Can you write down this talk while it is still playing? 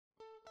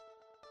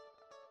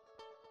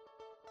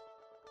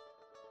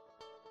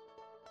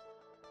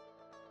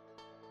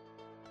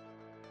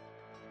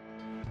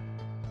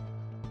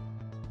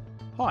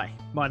Hi,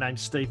 my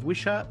name's Steve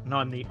Wishart and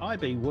I'm the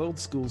IB World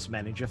Schools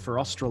Manager for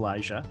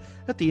Australasia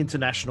at the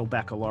International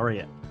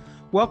Baccalaureate.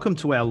 Welcome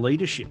to our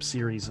leadership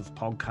series of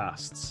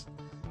podcasts.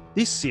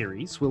 This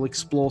series will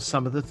explore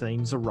some of the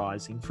themes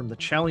arising from the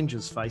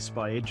challenges faced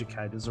by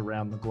educators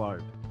around the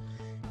globe.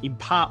 In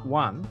part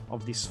one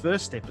of this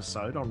first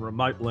episode on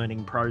remote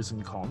learning pros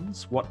and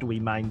cons, what do we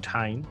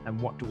maintain and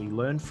what do we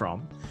learn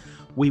from,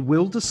 we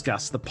will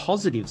discuss the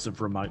positives of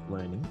remote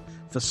learning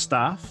for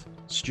staff,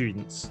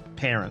 students,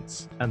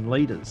 parents and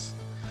leaders.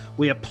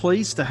 We are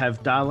pleased to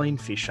have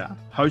Darlene Fisher,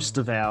 host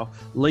of our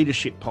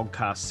Leadership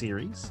Podcast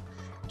series,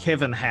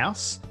 Kevin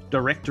House,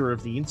 Director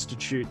of the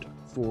Institute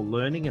for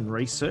Learning and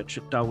Research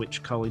at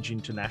Dulwich College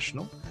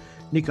International,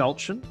 Nick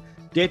Olchin,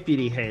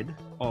 Deputy Head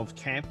of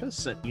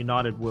Campus at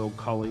United World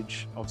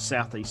College of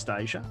Southeast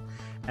Asia,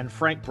 and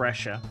Frank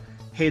Brasher,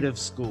 Head of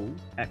School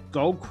at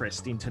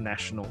Goldcrest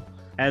International,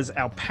 as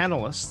our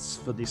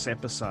panellists for this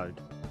episode.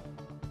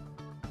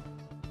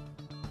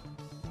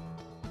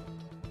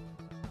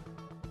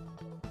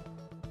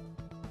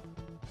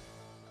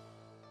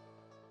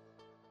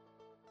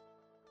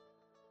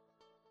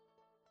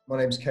 My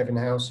name's Kevin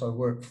House. I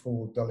work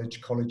for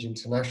Dulwich College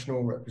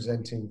International,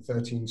 representing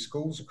 13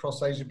 schools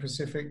across Asia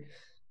Pacific.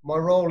 My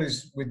role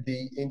is with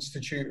the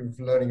Institute of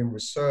Learning and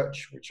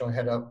Research, which I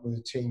head up with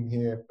a team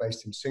here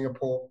based in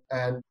Singapore,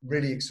 and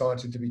really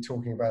excited to be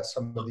talking about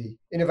some of the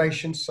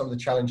innovations, some of the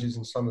challenges,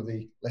 and some of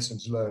the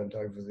lessons learned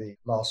over the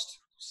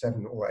last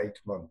 7 or 8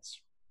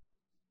 months.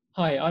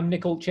 Hi, I'm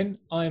Nick Olchin.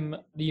 I'm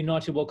the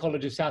United World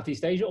College of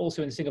Southeast Asia,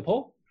 also in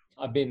Singapore.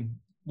 I've been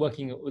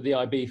working with the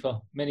IB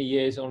for many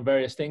years on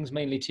various things,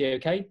 mainly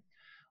TOK.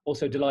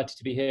 Also delighted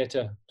to be here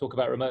to talk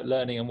about remote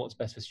learning and what's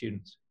best for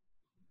students.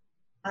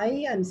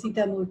 Hi, I'm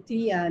Sita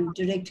Murthy. I'm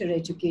Director of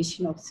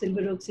Education of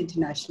Silver Oaks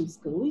International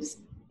Schools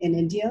in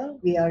India.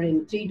 We are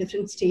in 3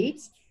 different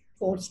states,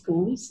 4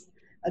 schools,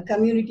 a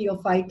community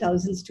of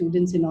 5,000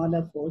 students in all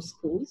our 4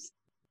 schools.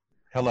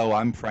 Hello,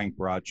 I'm Frank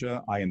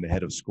Brasher. I am the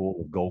head of school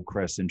of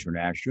Goldcrest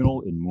International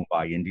in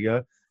Mumbai,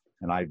 India,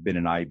 and I've been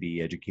an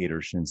IB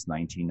educator since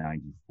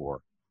 1994.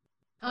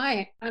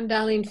 Hi, I'm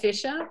Darlene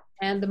Fisher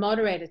and the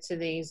moderator to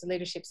these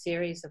leadership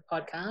series of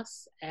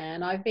podcasts.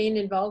 And I've been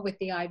involved with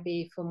the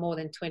IB for more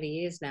than 20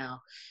 years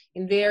now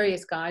in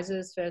various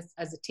guises, first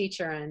as a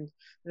teacher and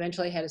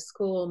eventually head of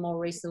school, more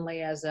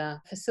recently as a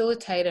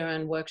facilitator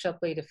and workshop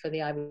leader for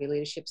the IB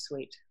Leadership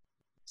Suite.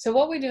 So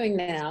what we're doing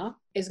now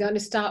is going to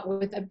start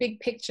with a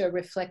big picture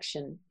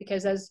reflection,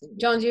 because as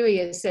John Dewey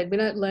has said, we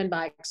don't learn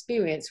by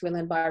experience, we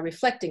learn by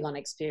reflecting on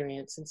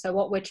experience. And so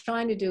what we're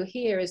trying to do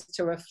here is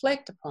to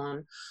reflect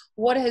upon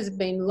what has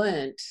been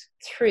learnt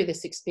through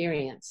this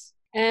experience.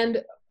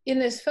 And in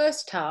this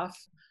first half,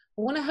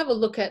 I want to have a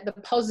look at the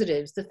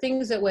positives, the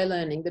things that we're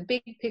learning, the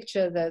big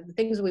picture, the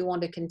things we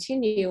want to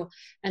continue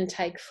and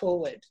take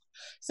forward.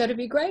 So it'd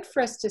be great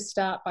for us to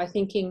start by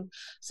thinking,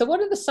 so what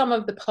are some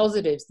of the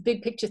positives, the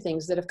big picture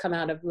things that have come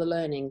out of the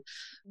learning?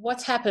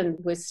 What's happened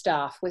with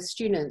staff, with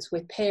students,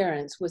 with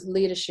parents, with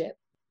leadership?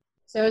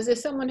 So is there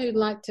someone who'd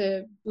like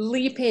to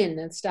leap in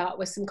and start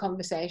with some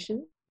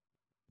conversation?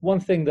 One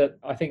thing that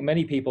I think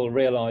many people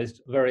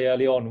realized very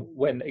early on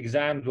when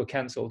exams were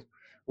cancelled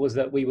was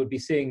that we would be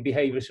seeing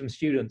behaviors from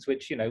students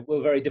which,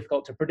 were very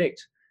difficult to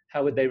predict.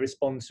 How would they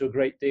respond to a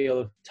great deal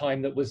of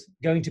time that was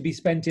going to be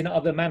spent in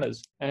other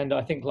manners? And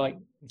I think, like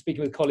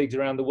speaking with colleagues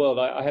around the world,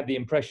 I have the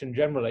impression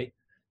generally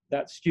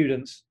that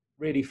students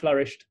really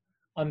flourished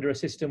under a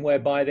system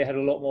whereby they had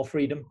a lot more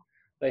freedom.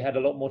 They had a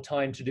lot more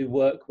time to do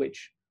work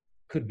which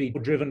could be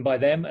driven by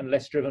them and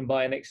less driven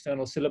by an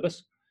external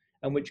syllabus,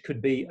 and which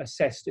could be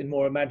assessed in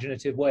more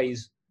imaginative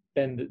ways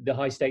than the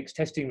high stakes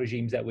testing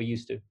regimes that we're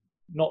used to.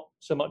 Not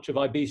so much of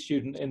IB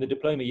student in the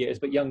diploma years,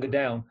 but younger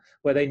down,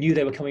 where they knew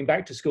they were coming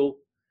back to school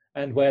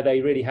and where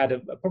they really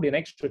had probably an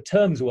extra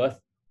term's worth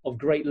of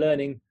great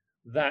learning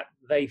that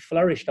they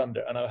flourished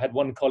under. And I had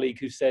one colleague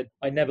who said,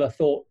 I never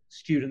thought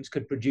students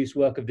could produce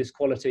work of this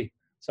quality.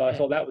 So I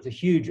thought that was a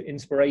huge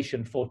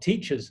inspiration for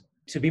teachers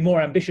to be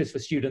more ambitious for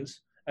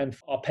students and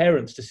for our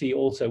parents to see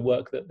also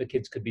work that the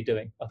kids could be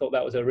doing. I thought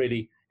that was a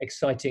really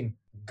exciting,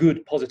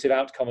 good, positive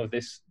outcome of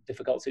this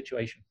difficult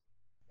situation.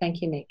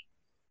 Thank you, Nick.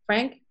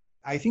 Frank?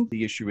 I think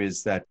the issue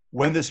is that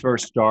when this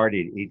first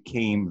started, it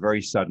came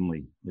very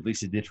suddenly, at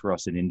least it did for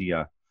us in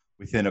India.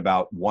 Within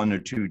about 1 or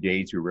 2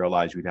 days, we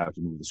realized we'd have to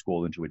move the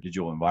school into a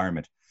digital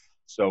environment.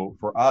 So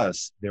for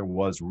us, there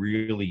was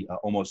really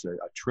almost a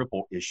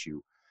triple issue,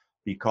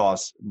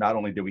 because not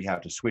only did we have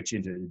to switch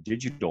into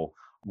digital,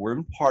 we're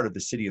in part of the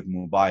city of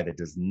Mumbai that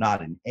does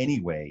not in any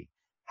way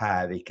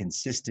have a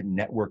consistent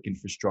network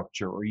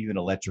infrastructure or even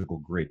electrical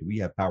grid. We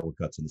have power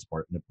cuts in this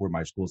part where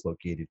my school is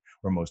located,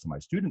 where most of my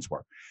students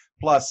were.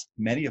 Plus,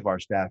 many of our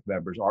staff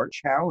members are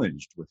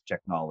challenged with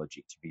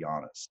technology, to be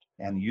honest,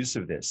 and the use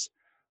of this.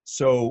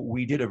 So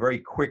we did a very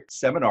quick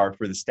seminar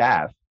for the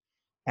staff.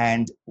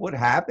 And what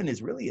happened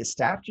is really a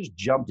staff just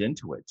jumped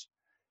into it.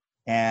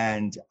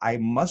 And I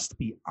must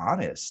be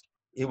honest,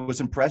 it was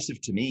impressive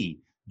to me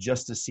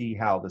just to see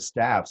how the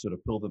staff sort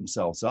of pulled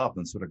themselves up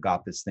and sort of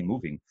got this thing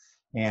moving.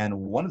 And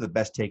one of the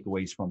best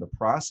takeaways from the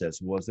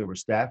process was there were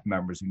staff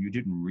members who you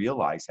didn't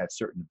realize had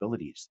certain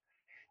abilities.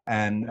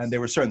 And there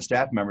were certain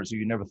staff members who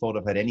you never thought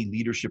of had any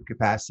leadership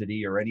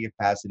capacity or any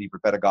capacity for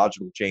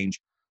pedagogical change.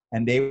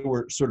 And they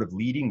were sort of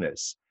leading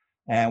this.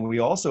 And we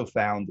also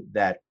found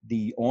that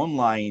the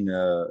online,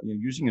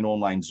 using an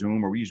online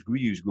Zoom, or we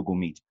use Google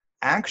Meet,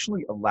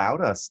 actually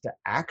allowed us to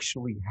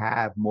actually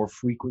have more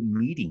frequent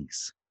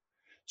meetings.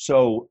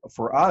 So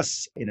for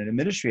us, in an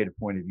administrative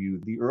point of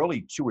view, the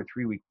early 2 or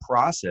 3 week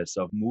process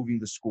of moving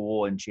the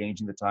school and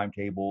changing the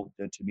timetable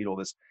to meet all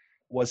this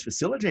was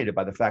facilitated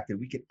by the fact that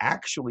we could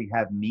actually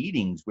have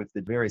meetings with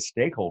the various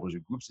stakeholders or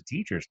groups of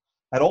teachers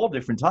at all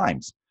different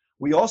times.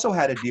 We also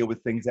had to deal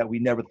with things that we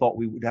never thought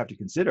we would have to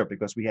consider,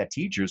 because we had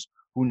teachers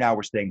who now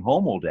were staying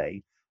home all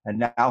day and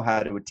now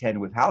had to attend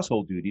with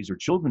household duties or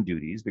children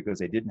duties because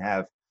they didn't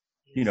have,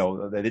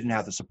 they didn't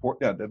have the support.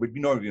 They would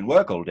normally be in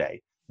work all day.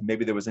 And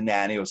maybe there was a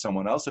nanny or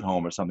someone else at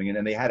home or something, and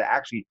then they had to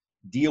actually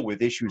deal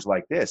with issues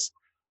like this.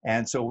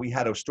 And so we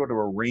had to sort of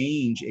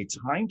arrange a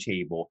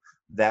timetable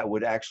that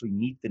would actually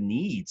meet the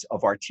needs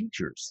of our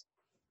teachers.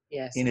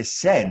 Yes. In a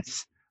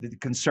sense, the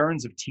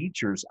concerns of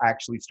teachers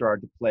actually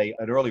started to play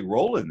an early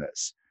role in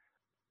this.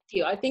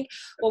 I think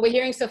what we're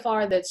hearing so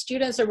far, that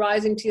students are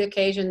rising to the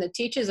occasion, the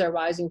teachers are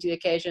rising to the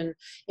occasion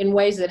in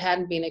ways that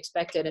hadn't been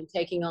expected, and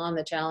taking on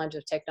the challenge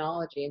of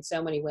technology in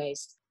so many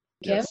ways.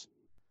 Yes.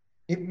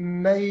 It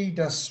made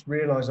us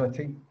realize, I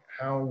think,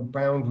 how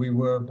bound we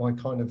were by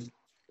kind of,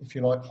 if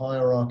you like,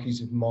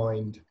 hierarchies of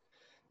mind.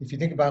 If you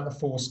think about the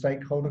 4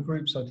 stakeholder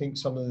groups, I think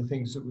some of the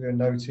things that we are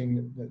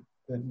noting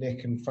that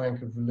Nick and Frank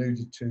have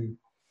alluded to,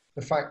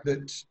 the fact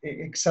that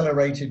it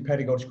accelerated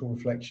pedagogical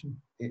reflection,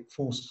 it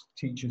forced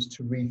teachers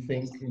to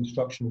rethink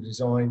instructional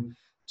design,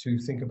 to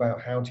think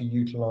about how to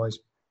utilize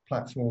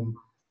platform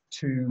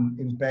to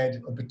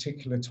embed a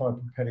particular type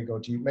of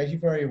pedagogy. It made you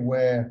very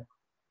aware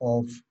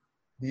of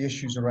the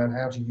issues around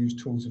how to use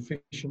tools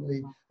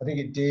efficiently. I think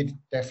it did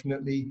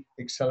definitely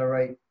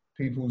accelerate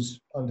people's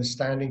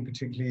understanding,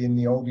 particularly in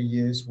the older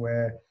years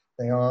where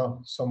they are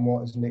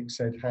somewhat, as Nick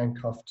said,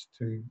 handcuffed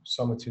to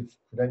summative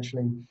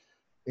credentialing.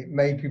 It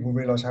made people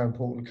realize how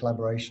important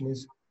collaboration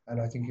is.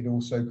 And I think it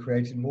also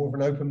created more of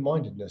an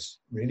open-mindedness,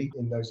 really,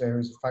 in those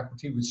areas of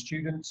faculty with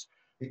students.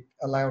 It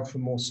allowed for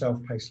more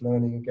self-paced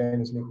learning,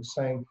 again, as Nick was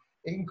saying.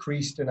 It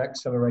increased and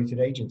accelerated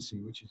agency,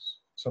 which is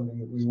something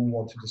that we all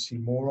wanted to see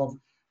more of.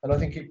 And I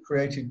think it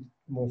created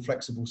more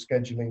flexible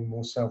scheduling,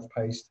 more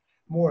self-paced,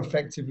 more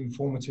effective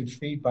informative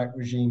feedback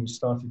regimes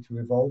started to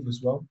evolve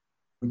as well.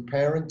 With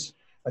parents,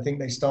 I think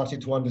they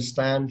started to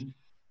understand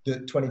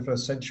that 21st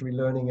century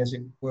learning, as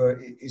it were,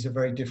 is a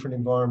very different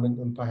environment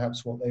than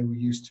perhaps what they were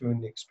used to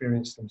and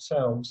experienced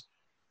themselves.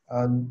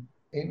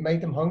 It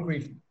made them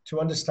hungry to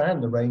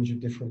understand the range of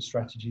different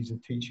strategies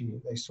of teaching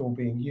that they saw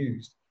being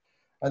used.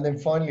 And then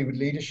finally, with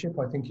leadership,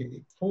 I think it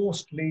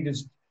forced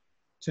leaders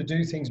to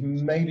do things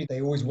maybe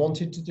they always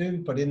wanted to do,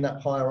 but in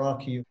that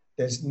hierarchy,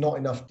 there's not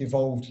enough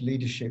devolved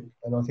leadership.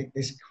 And I think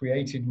this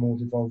created more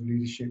devolved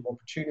leadership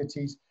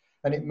opportunities.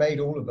 And it made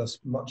all of us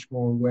much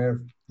more aware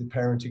of the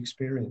parent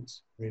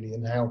experience, really,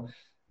 and how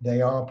they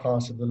are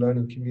part of the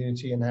learning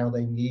community and how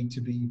they need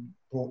to be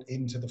brought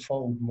into the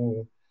fold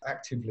more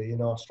actively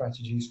in our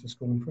strategies for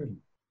school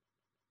improvement.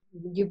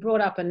 You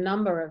brought up a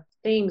number of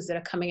themes that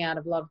are coming out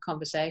of a lot of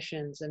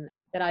conversations, and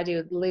that idea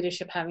of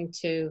leadership having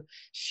to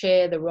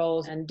share the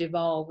roles and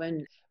devolve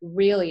and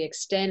really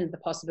extend the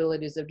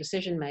possibilities of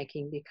decision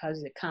making,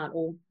 because it can't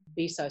all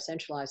be so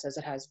centralized as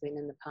it has been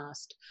in the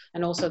past,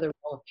 and also the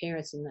role of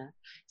parents in that.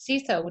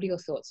 Sita, what are your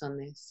thoughts on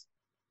this?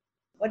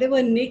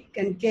 Whatever Nick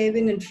and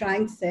Kevin and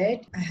Frank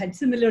said, I had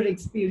similar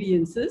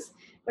experiences,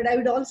 but I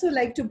would also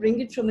like to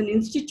bring it from an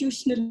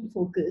institutional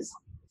focus.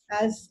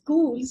 As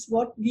schools,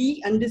 what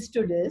we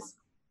understood is,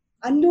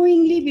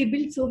 unknowingly, we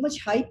built so much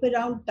hype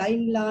around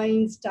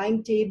timelines,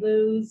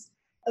 timetables,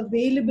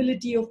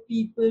 availability of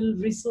people,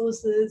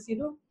 resources,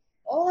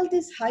 all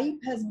this hype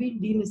has been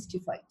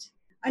demystified.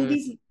 And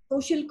these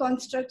social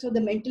constructs or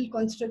the mental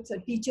constructs a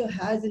teacher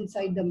has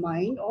inside the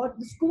mind or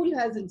the school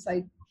has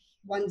inside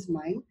one's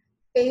mind,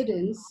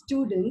 parents,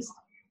 students,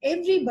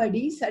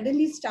 everybody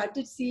suddenly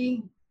started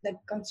seeing that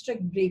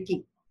construct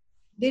breaking.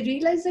 They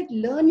realized that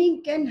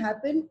learning can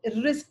happen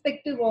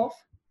irrespective of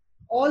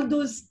all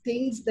those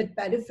things, that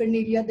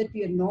paraphernalia that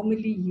we are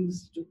normally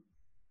used to.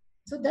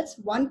 So that's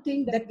one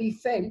thing that we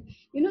felt.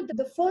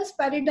 The first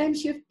paradigm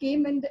shift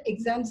came when the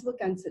exams were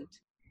cancelled.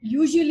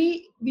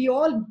 Usually, we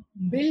all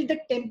build the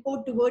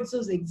tempo towards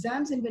those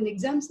exams, and when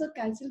exams were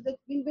cancelled,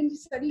 when we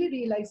suddenly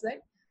realized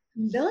that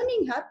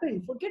learning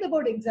happened, forget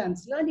about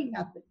exams, learning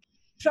happened.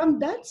 From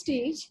that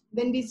stage,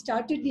 when we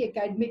started the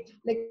academic,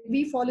 like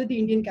we follow the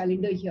Indian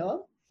calendar here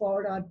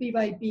for our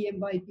PYP,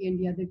 MYP, and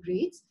the other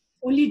grades.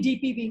 Only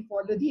DP, we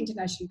follow the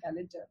international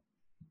calendar.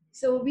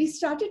 So we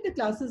started the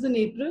classes in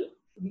April.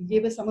 We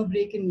gave a summer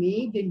break in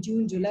May, then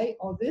June, July,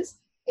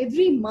 August.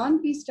 Every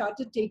month we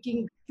started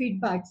taking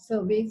feedback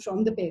survey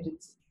from the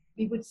parents.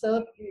 We would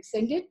send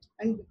it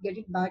and get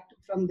it back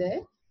from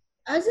there.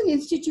 As an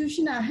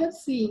institution, I have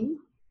seen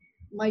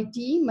my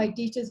team, my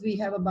teachers, we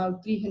have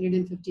about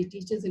 350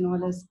 teachers in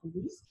all our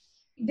schools.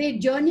 They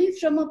journey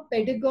from a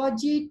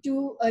pedagogy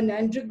to an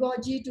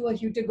andragogy to a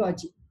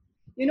heutagogy.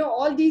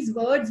 All these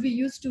words we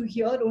used to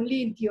hear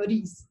only in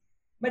theories,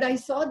 but I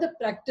saw the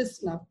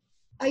practice now.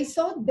 I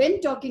saw them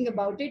talking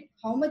about it,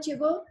 how much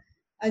ever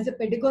as a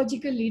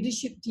pedagogical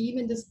leadership team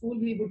in the school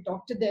we would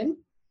talk to them,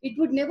 it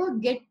would never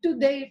get to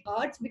their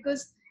hearts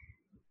because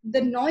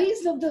the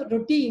noise of the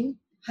routine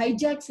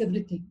hijacks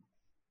everything.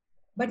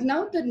 But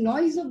now the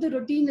noise of the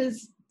routine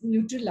is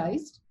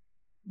neutralized.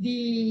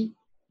 The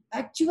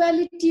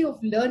actuality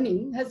of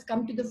learning has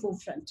come to the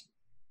forefront.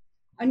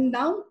 And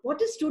now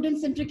what is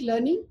student-centric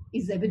learning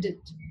is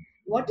evident.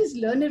 What is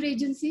learner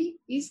agency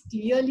is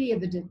clearly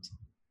evident.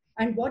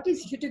 And what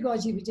is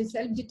heutagogy, which is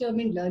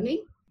self-determined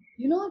learning?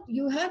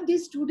 You have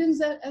these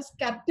students as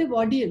captive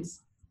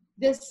audience.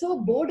 They're so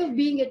bored of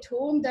being at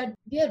home that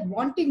they're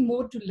wanting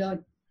more to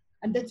learn.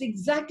 And that's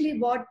exactly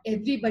what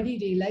everybody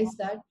realized,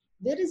 that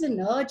there is an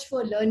urge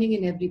for learning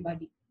in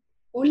everybody.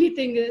 Only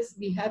thing is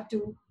we have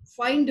to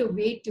find a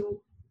way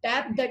to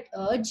tap that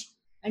urge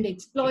and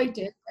exploit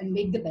it and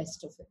make the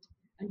best of it.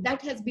 And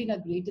that has been our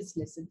greatest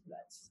lesson for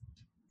us.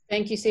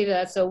 Thank you, Sita.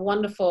 That's a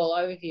wonderful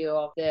overview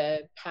of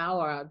the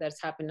power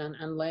that's happened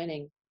on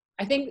learning.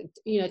 I think,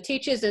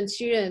 teachers and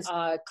students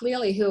are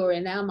clearly who are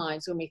in our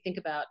minds when we think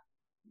about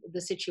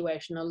the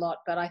situation a lot.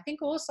 But I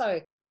think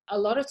also a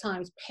lot of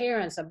times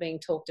parents are being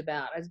talked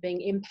about as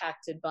being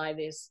impacted by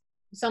this.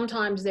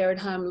 Sometimes they're at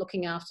home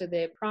looking after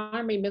their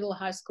primary, middle,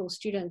 high school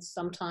students.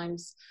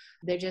 Sometimes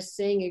they're just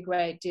seeing a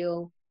great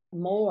deal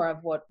more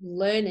of what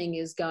learning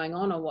is going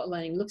on or what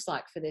learning looks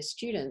like for their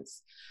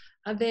students.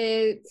 Are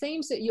there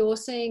themes that you're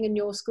seeing in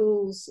your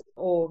schools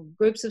or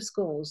groups of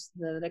schools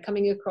that are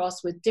coming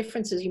across with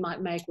differences you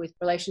might make with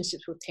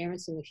relationships with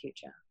parents in the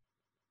future?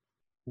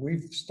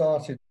 We've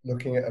started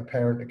looking at a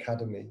parent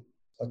academy.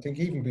 I think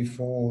even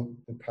before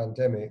the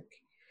pandemic,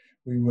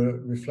 we were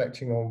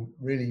reflecting on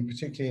really,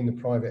 particularly in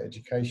the private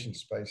education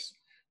space,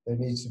 there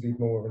needs to be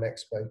more of an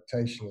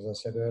expectation, as I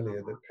said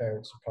earlier, that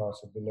parents are part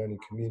of the learning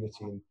community,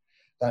 and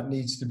that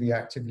needs to be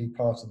actively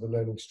part of the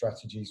learning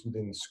strategies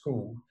within the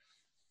school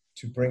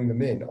to bring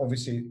them in.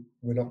 Obviously,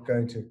 we're not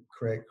going to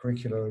create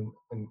curricula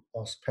and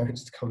ask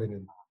parents to come in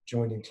and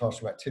join in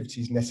classroom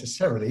activities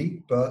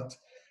necessarily, but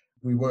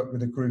we work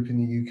with a group in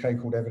the UK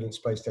called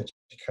Evidence-Based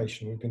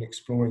Education. We've been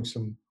exploring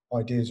some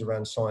ideas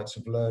around science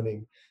of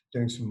learning,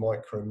 doing some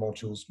micro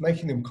modules,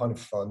 making them kind of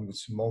fun with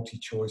some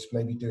multi-choice,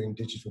 maybe doing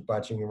digital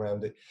badging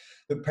around it,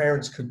 that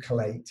parents could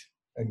collate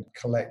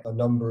a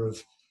number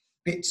of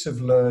bits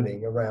of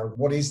learning around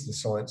what is the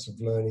science of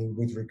learning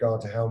with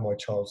regard to how my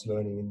child's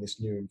learning in this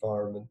new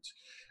environment.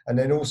 And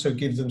then also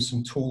give them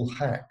some tool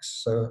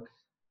hacks. So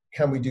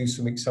can we do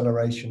some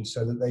acceleration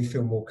so that they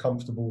feel more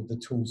comfortable with the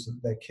tools that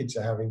their kids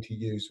are having to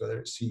use, whether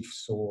it's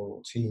Seesaw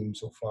or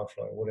Teams or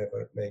Firefly or whatever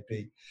it may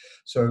be.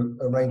 So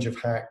a range of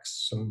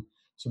hacks, some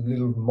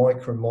little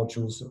micro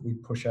modules that we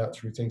push out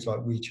through things like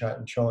WeChat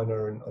in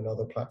China and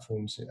other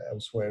platforms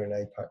elsewhere in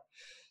APAC.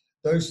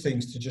 Those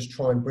things to just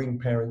try and bring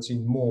parents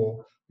in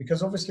more,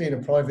 because obviously in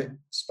a private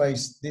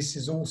space, this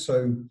is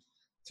also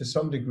to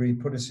some degree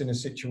put us in a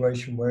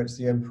situation where it's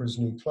the emperor's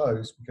new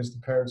clothes, because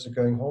the parents are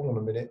going, hold on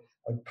a minute,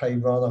 I'd pay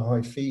rather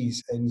high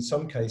fees. And in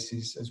some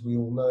cases, as we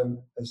all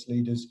know as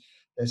leaders,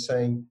 they're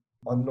saying,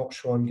 I'm not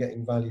sure I'm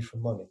getting value for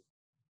money.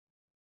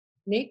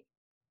 Nick?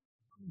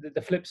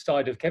 The flip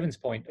side of Kevin's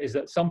point is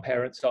that some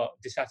parents are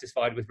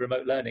dissatisfied with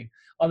remote learning.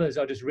 Others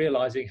are just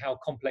realizing how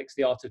complex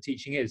the art of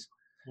teaching is.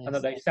 Yes. And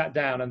that they sat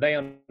down and they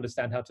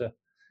understand how to,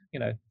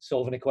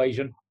 solve an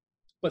equation,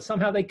 but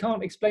somehow they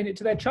can't explain it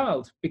to their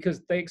child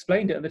because they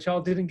explained it and the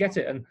child didn't get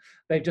it. And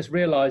they've just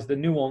realized the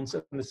nuance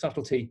and the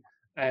subtlety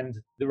and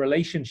the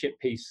relationship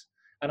piece.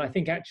 And I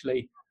think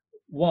actually,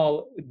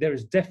 while there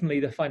is definitely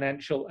the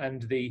financial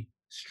and the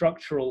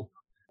structural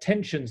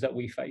tensions that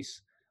we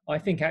face, I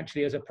think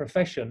actually as a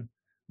profession,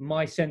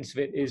 my sense of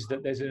it is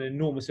that there's an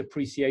enormous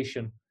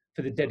appreciation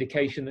for the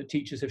dedication that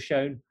teachers have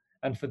shown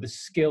and for the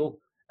skill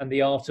and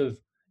the art of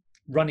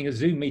running a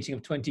Zoom meeting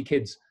of 20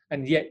 kids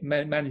and yet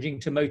managing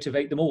to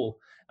motivate them all.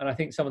 And I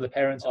think some of the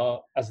parents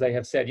are, as they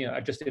have said, are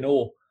just in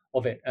awe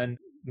of it. And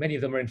many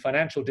of them are in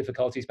financial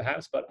difficulties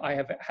perhaps, but I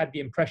have had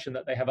the impression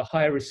that they have a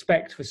higher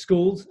respect for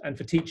schools and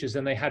for teachers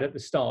than they had at the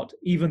start,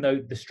 even though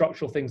the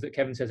structural things that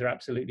Kevin says are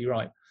absolutely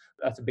right.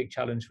 That's a big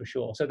challenge for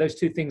sure. So those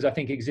two things I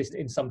think exist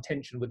in some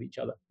tension with each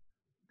other.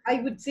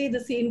 I would say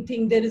the same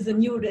thing. There is a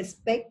new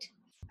respect,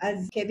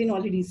 as Kevin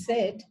already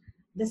said.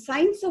 The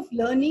science of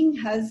learning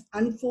has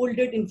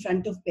unfolded in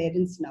front of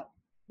parents now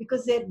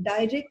because they're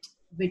direct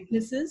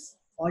witnesses,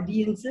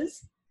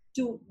 audiences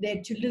to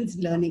their children's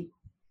learning.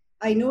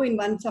 I know in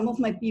some of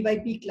my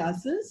PYP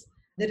classes,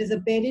 there is a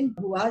parent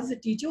who asks the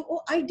teacher,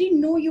 oh, I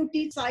didn't know you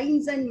teach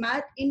science and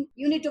math in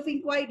unit of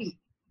inquiry.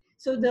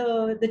 So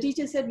the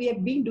teacher said, we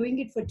have been doing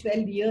it for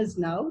 12 years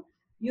now.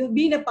 You've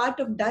been a part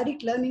of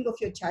direct learning of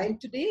your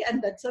child today,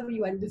 and that's how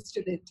you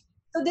understood it.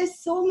 So there's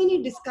so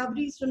many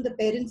discoveries from the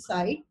parent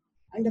side.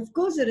 And of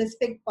course, the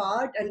respect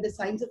part and the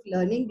science of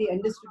learning, they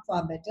understood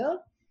far better.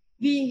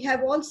 We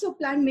have also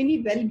planned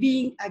many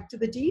well-being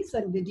activities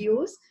and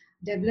videos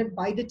developed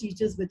by the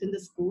teachers within the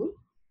school,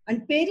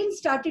 and parents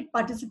started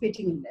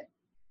participating in them.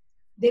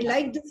 They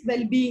like this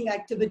well-being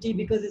activity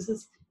because this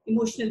is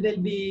emotional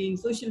well-being,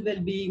 social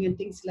well-being, and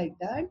things like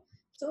that.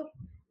 So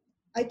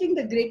I think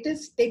the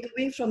greatest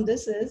takeaway from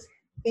this is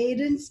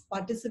parents'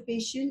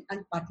 participation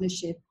and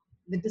partnership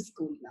with the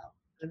school now.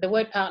 The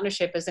word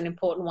partnership is an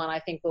important one. I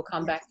think we'll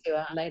come back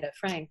to later.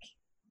 Frank.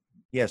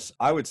 Yes,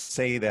 I would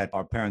say that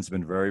our parents have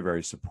been very,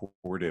 very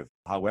supportive.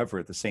 However,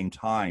 at the same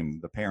time,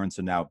 the parents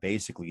are now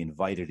basically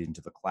invited into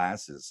the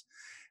classes.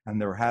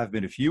 And there have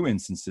been a few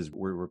instances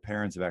where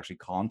parents have actually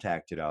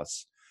contacted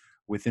us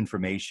with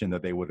information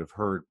that they would have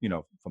heard,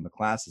 from the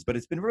classes. But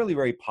it's been really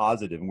very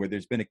positive, and where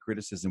there's been a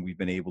criticism, we've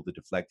been able to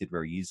deflect it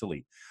very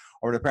easily.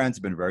 Or the parents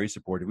have been very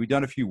supportive. We've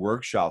done a few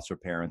workshops for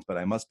parents, but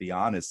I must be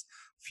honest,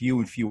 few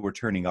and few were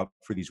turning up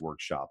for these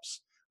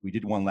workshops. We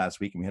did one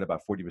last week and we had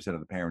about 40% of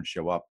the parents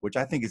show up, which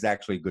I think is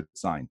actually a good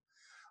sign.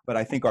 But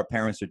I think our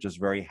parents are just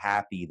very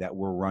happy that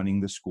we're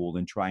running the school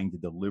and trying to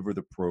deliver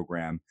the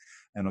program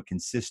in a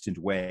consistent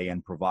way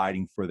and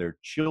providing for their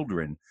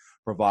children,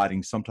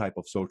 providing some type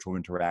of social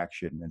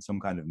interaction and some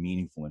kind of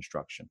meaningful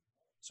instruction.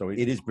 So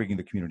it is bringing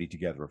the community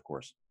together, of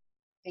course.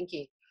 Thank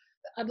you.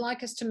 I'd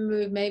like us to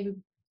maybe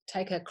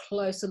take a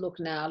closer look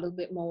now, a little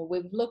bit more.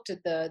 We've looked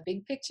at the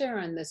big picture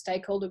and the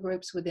stakeholder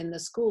groups within the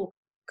school.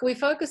 Can we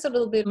focus a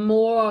little bit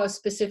more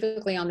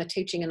specifically on the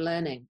teaching and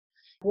learning?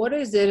 What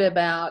is it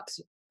about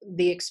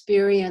the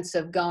experience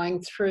of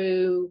going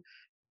through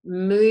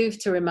move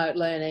to remote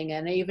learning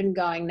and even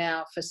going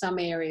now for some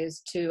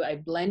areas to a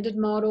blended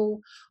model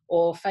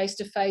or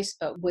face-to-face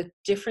but with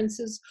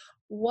differences?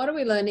 What are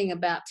we learning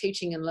about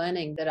teaching and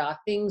learning that are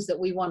things that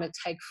we want to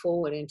take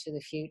forward into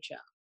the future?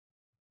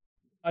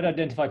 I'd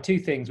identify two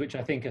things which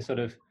I think are sort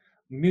of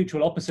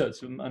mutual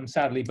opposites, and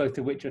sadly both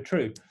of which are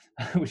true,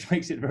 which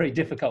makes it very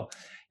difficult.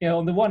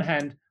 On the one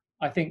hand,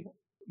 I think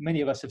many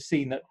of us have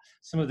seen that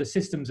some of the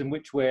systems in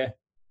which we're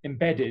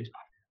embedded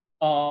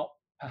are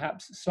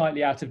perhaps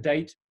slightly out of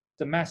date.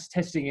 The mass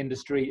testing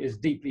industry is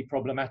deeply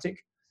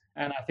problematic,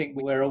 and I think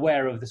we're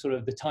aware of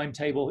the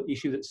timetable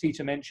issue that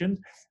Sita mentioned,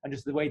 and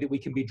just the way that we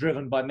can be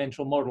driven by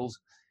mental models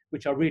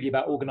which are really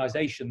about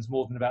organizations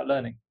more than about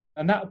learning.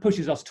 And that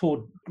pushes us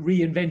toward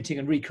reinventing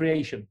and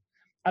recreation.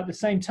 At the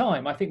same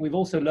time, I think we've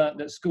also learned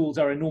that schools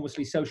are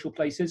enormously social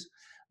places,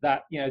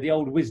 that the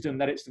old wisdom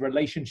that it's the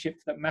relationship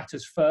that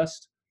matters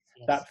first,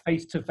 yes, that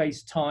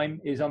face-to-face time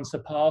is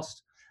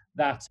unsurpassed,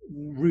 that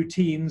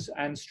routines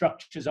and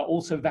structures are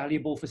also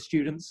valuable for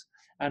students,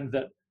 and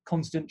that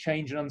constant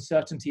change and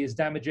uncertainty is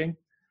damaging.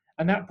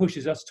 And that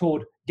pushes us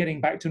toward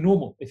getting back to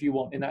normal, if you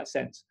want, in that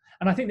sense.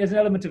 And I think there's an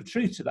element of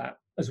truth to that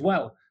as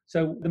well.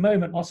 So the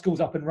moment our school's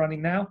up and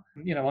running now,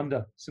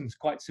 under some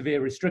quite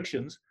severe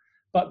restrictions,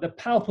 but the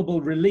palpable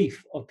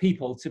relief of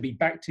people to be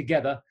back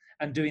together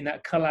and doing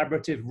that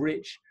collaborative,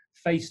 rich,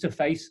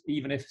 face-to-face,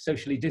 even if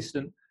socially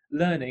distant,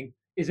 learning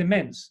is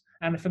immense.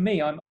 And for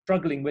me, I'm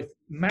struggling with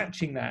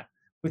matching that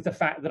with the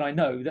fact that I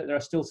know that there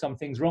are still some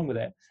things wrong with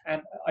it.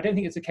 And I don't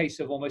think it's a case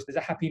of almost there's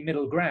a happy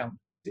middle ground.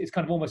 It's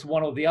kind of almost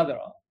one or the other.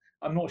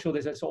 I'm not sure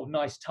there's a sort of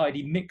nice,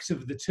 tidy mix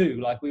of the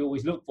two, like we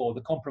always look for,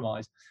 the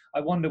compromise.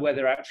 I wonder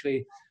whether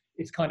actually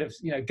it's kind of,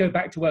 go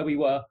back to where we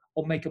were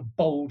or make a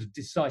bold,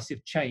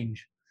 decisive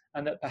change,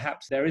 and that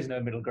perhaps there is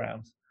no middle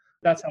ground.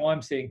 That's how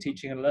I'm seeing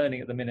teaching and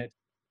learning at the minute.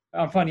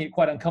 I'm finding it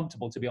quite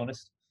uncomfortable, to be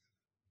honest.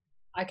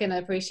 I can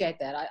appreciate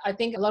that. I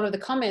think a lot of the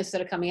comments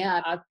that are coming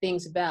out are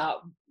things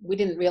about we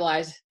didn't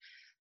realize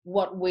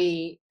what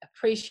we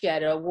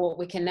appreciated or what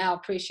we can now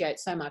appreciate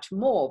so much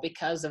more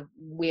because of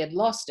we had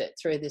lost it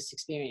through this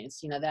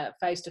experience, that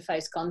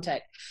face-to-face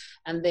contact.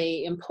 And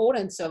the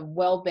importance of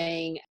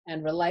well-being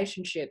and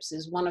relationships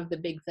is one of the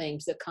big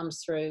themes that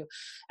comes through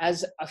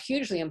as a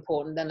hugely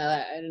important,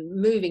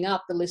 and moving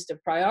up the list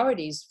of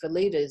priorities for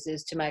leaders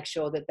is to make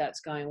sure that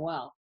that's going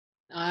well.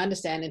 I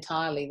understand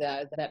entirely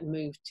that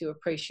move to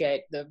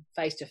appreciate the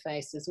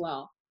face-to-face as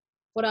well.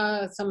 What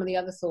are some of the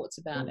other thoughts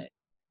about it?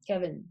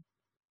 Kevin?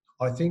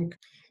 I think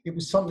it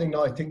was something that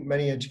I think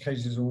many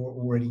educators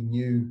already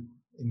knew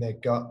in their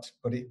gut,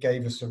 but it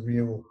gave us a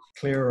real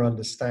clearer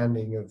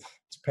understanding of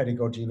it's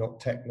pedagogy, not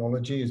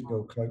technology, as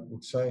Bill Cloak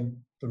would say.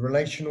 The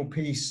relational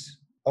piece,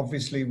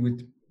 obviously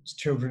with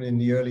children in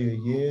the earlier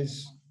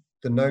years,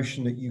 the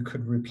notion that you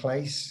could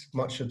replace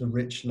much of the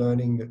rich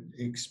learning that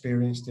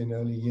experienced in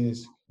early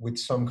years with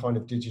some kind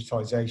of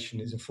digitization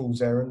is a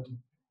fool's errand.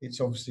 It's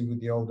obviously with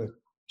the older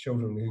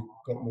children who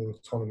got more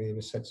autonomy and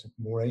a sense of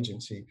more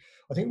agency.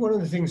 I think one of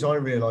the things I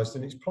realized,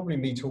 and it's probably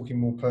me talking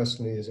more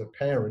personally as a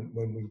parent,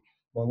 when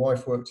my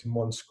wife worked in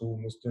one school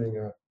and was doing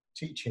her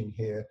teaching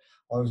here,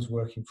 I was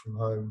working from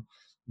home,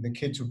 and the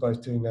kids were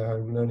both doing their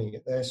home learning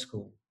at their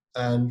school.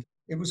 And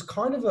it was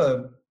kind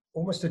of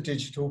almost a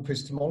digital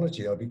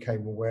epistemology I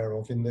became aware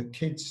of, in that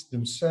kids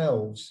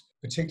themselves,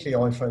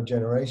 particularly iPhone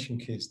generation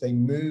kids, they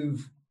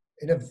move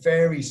in a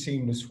very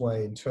seamless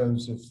way in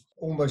terms of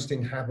almost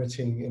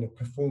inhabiting, in a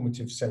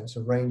performative sense,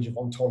 a range of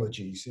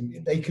ontologies.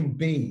 And they can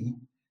be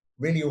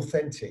really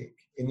authentic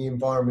in the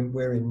environment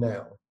we're in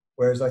now,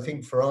 Whereas I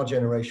think for our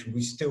generation,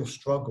 we still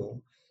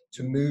struggle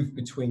to move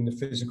between the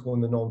physical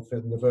and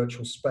the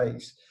virtual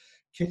space.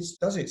 Kids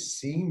does it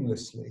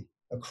seamlessly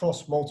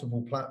across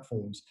multiple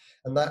platforms.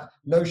 And that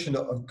notion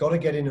that I've got to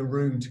get in a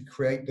room to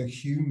create the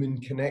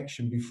human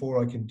connection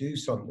before I can do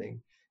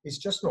something is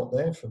just not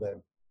there for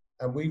them.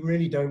 And we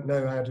really don't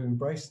know how to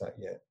embrace that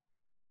yet.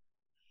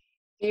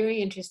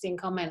 Very interesting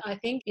comment. I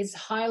think it's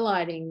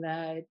highlighting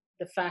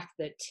the fact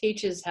that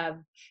teachers have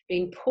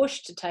been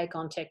pushed to take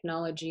on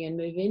technology and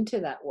move into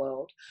that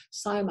world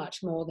so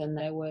much more than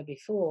they were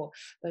before.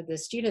 But the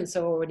students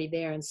are already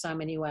there in so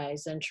many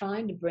ways, and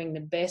trying to bring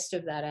the best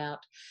of that out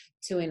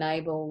to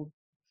enable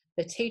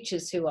the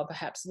teachers who are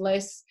perhaps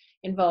less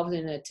involved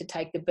in it to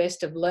take the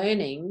best of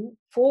learning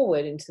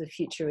forward into the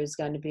future is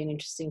going to be an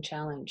interesting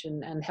challenge,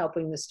 and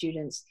helping the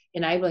students,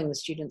 enabling the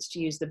students to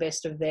use the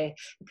best of their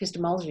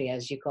epistemology,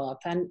 as you call it.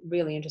 And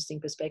really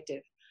interesting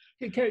perspective.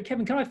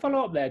 Kevin, can I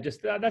follow up there?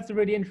 Just that's a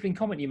really interesting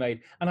comment you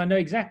made, and I know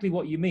exactly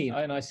what you mean,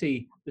 and I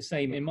see the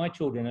same in my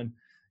children, and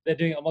they're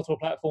doing it on multiple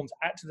platforms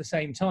at the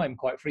same time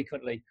quite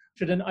frequently.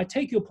 And I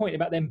take your point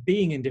about them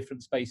being in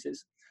different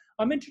spaces.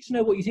 I'm interested to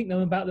know what you think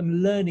about them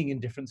learning in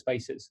different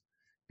spaces,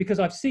 because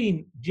I've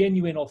seen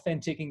genuine,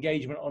 authentic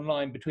engagement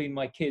online between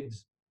my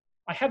kids.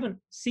 I haven't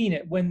seen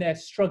it when they're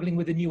struggling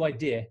with a new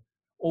idea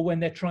or when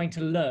they're trying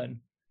to learn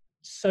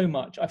so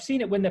much. I've seen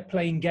it when they're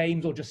playing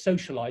games or just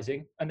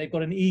socializing, and they've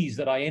got an ease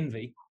that I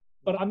envy.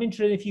 But I'm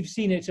interested if you've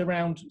seen it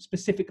around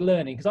specific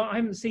learning, because I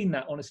haven't seen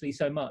that, honestly,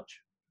 so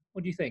much.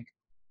 What do you think?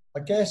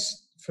 I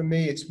guess for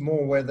me, it's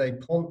more where they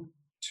want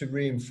to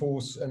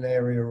reinforce an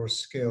area or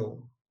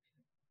skill.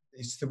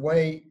 It's the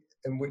way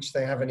in which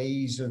they have an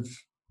ease of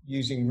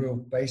using real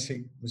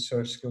basic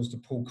research skills to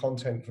pull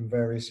content from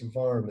various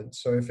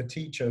environments. So if a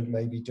teacher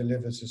maybe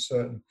delivers a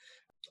certain,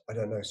 I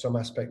don't know, some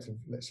aspect of,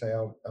 let's say,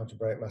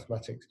 algebraic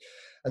mathematics,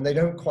 and they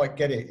don't quite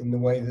get it in the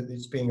way that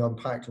it's being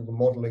unpacked or the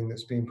modeling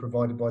that's being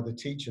provided by the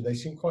teacher, they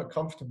seem quite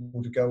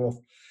comfortable to go off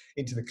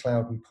into the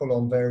cloud and pull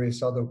on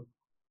various other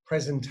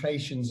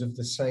presentations of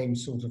the same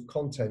sort of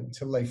content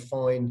until they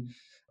find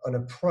an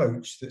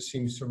approach that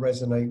seems to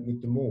resonate with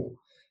them all.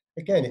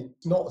 Again,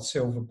 it's not a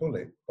silver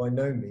bullet by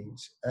no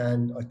means.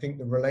 And I think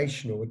the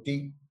relational, a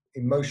deep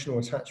emotional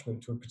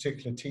attachment to a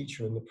particular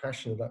teacher and the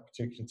passion of that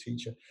particular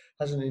teacher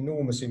has an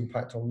enormous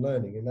impact on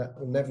learning, and that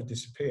will never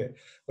disappear.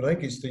 But I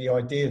think it's the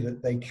idea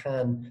that they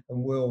can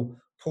and will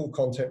pull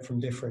content from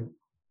different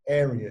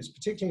areas,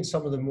 particularly in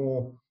some of the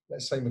more,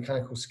 let's say,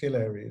 mechanical skill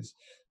areas,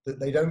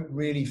 that they don't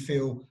really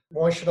feel,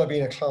 why should I be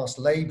in a class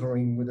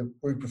laboring with a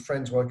group of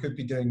friends where I could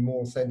be doing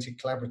more authentic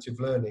collaborative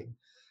learning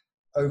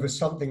over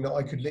something that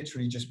I could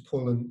literally just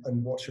pull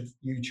and watch of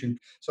YouTube.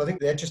 So I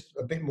think they're just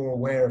a bit more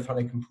aware of how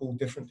they can pull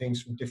different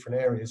things from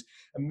different areas.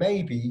 And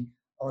maybe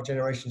our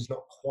generation is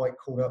not quite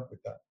caught up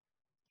with that.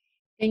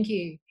 Thank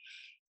you.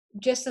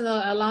 Just a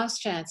last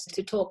chance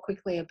to talk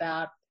quickly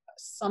about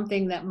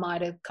something that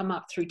might have come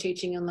up through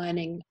teaching and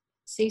learning.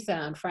 Sita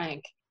and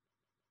Frank.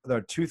 There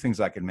are two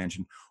things I can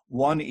mention.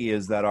 One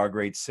is that our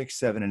grades 6,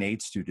 7, and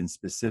 8 students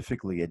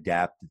specifically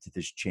adapted to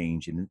this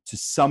change and to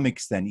some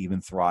extent even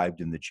thrived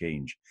in the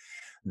change.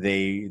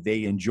 They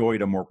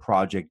enjoyed a more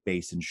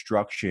project-based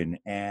instruction,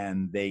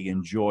 and they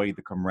enjoyed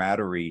the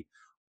camaraderie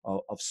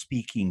of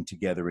speaking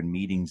together in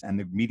meetings. And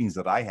the meetings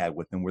that I had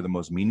with them were the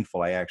most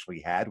meaningful I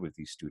actually had with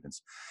these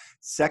students.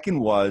 Second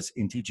was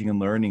in teaching and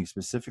learning,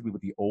 specifically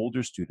with the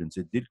older students,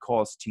 it did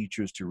cause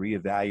teachers to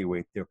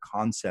reevaluate their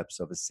concepts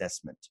of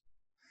assessment.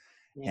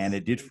 Yes. And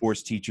it did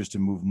force teachers to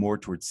move more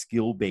towards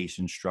skill-based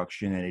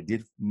instruction, and it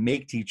did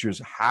make teachers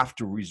have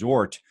to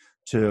resort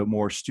to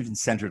more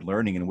student-centered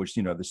learning, in which,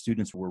 the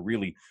students were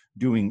really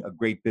doing a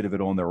great bit of it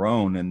on their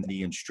own, and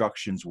the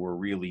instructions were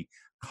really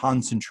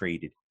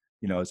concentrated,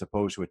 as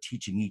opposed to a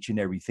teaching each and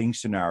everything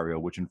scenario,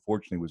 which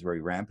unfortunately was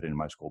very rampant in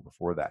my school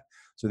before that.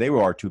 So they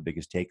were our two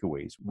biggest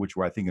takeaways, which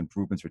were, I think,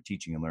 improvements for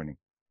teaching and learning.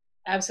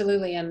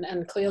 Absolutely,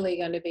 and clearly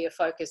going to be a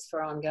focus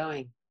for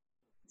ongoing.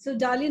 So,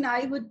 Darlene,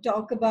 I would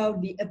talk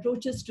about the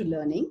approaches to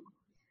learning.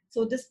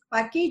 So this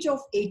package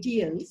of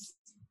ATLs,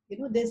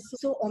 they're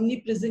so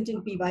omnipresent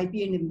in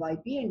PYP and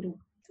MYP, and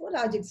to a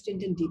large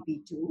extent in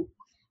DP2.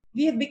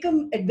 We have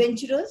become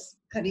adventurous,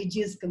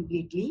 courageous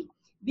completely.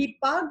 We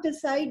parked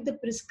aside the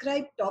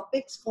prescribed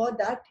topics for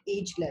that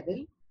age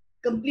level,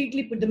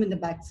 completely put them in the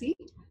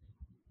backseat,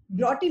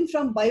 brought in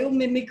from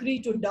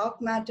biomimicry to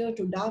dark matter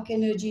to dark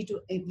energy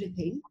to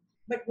everything.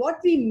 But what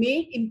we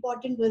made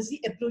important was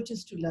the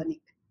approaches to learning.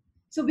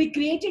 So we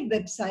created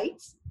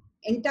websites.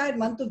 Entire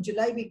month of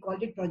July, we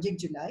called it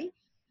Project July.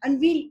 And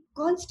we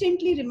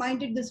constantly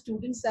reminded the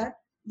students that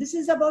this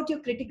is about your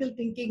critical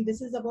thinking,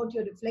 this is about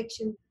your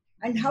reflection.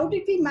 And how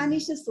did we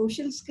manage the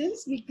social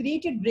skills? We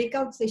created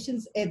breakout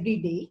sessions every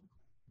day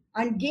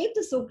and gave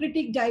the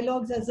Socratic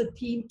dialogues as a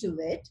theme to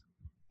it,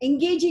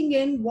 engaging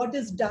in what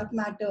is dark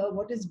matter,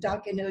 what is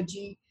dark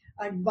energy,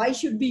 and why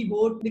should we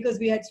vote, because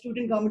we had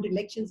student government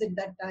elections at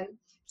that time.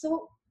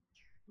 So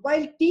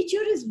while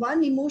teacher is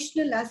one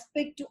emotional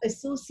aspect to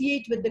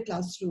associate with the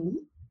classroom,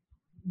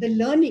 the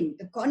learning,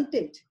 the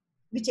content,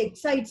 which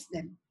excites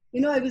them,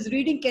 I was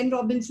reading Ken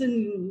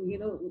Robinson,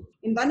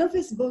 in one of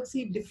his books,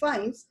 he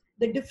defines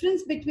the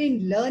difference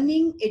between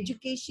learning,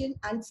 education,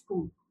 and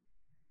school.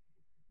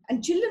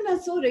 And children are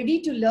so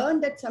ready to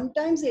learn that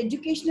sometimes the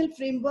educational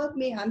framework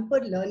may hamper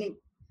learning.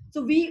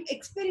 So we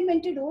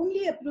experimented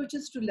only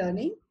approaches to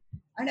learning.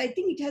 And I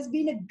think it has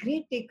been a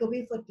great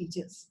takeaway for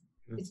teachers.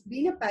 It's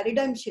been a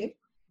paradigm shift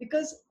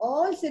because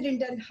all said and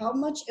done, how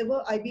much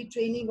ever IB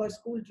training or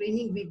school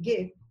training we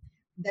give,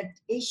 that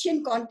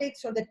Asian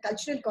context or that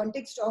cultural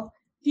context of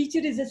teacher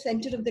is the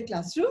center of the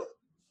classroom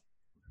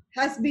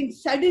has been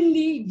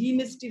suddenly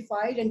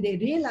demystified, and they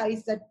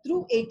realize that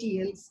through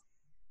ATLs,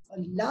 a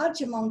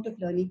large amount of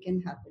learning can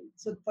happen.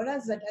 So for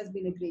us, that has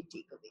been a great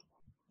takeaway.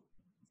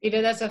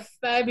 That's a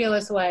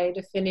fabulous way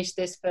to finish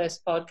this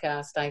first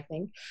podcast, I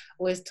think,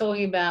 was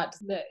talking about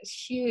the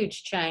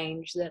huge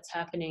change that's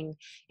happening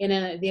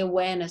in the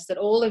awareness that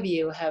all of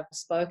you have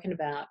spoken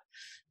about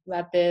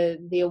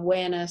the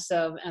awareness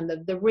of and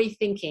the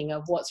rethinking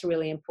of what's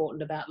really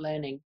important about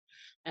learning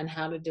and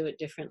how to do it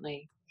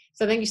differently.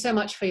 So thank you so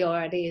much for your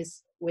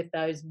ideas with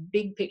those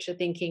big picture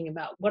thinking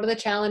about what are the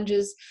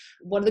challenges,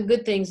 what are the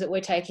good things that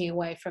we're taking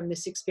away from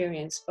this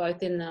experience,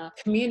 both in the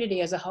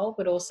community as a whole,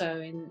 but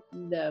also in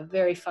the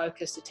very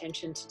focused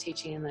attention to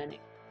teaching and learning.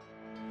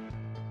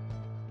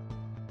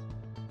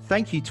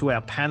 Thank you to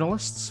our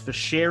panelists for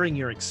sharing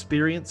your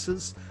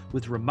experiences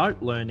with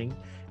remote learning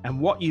and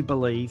what you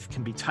believe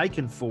can be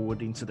taken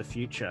forward into the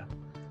future.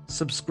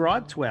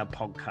 Subscribe to our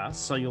podcast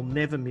so you'll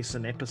never miss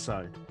an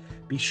episode.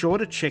 Be sure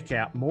to check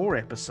out more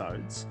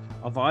episodes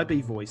of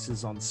IB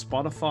Voices on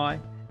Spotify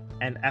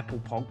and Apple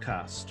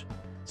Podcast.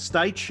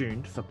 Stay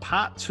tuned for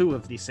part 2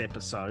 of this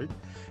episode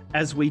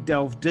as we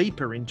delve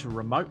deeper into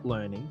remote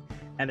learning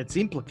and its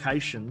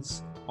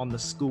implications on the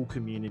school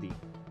community.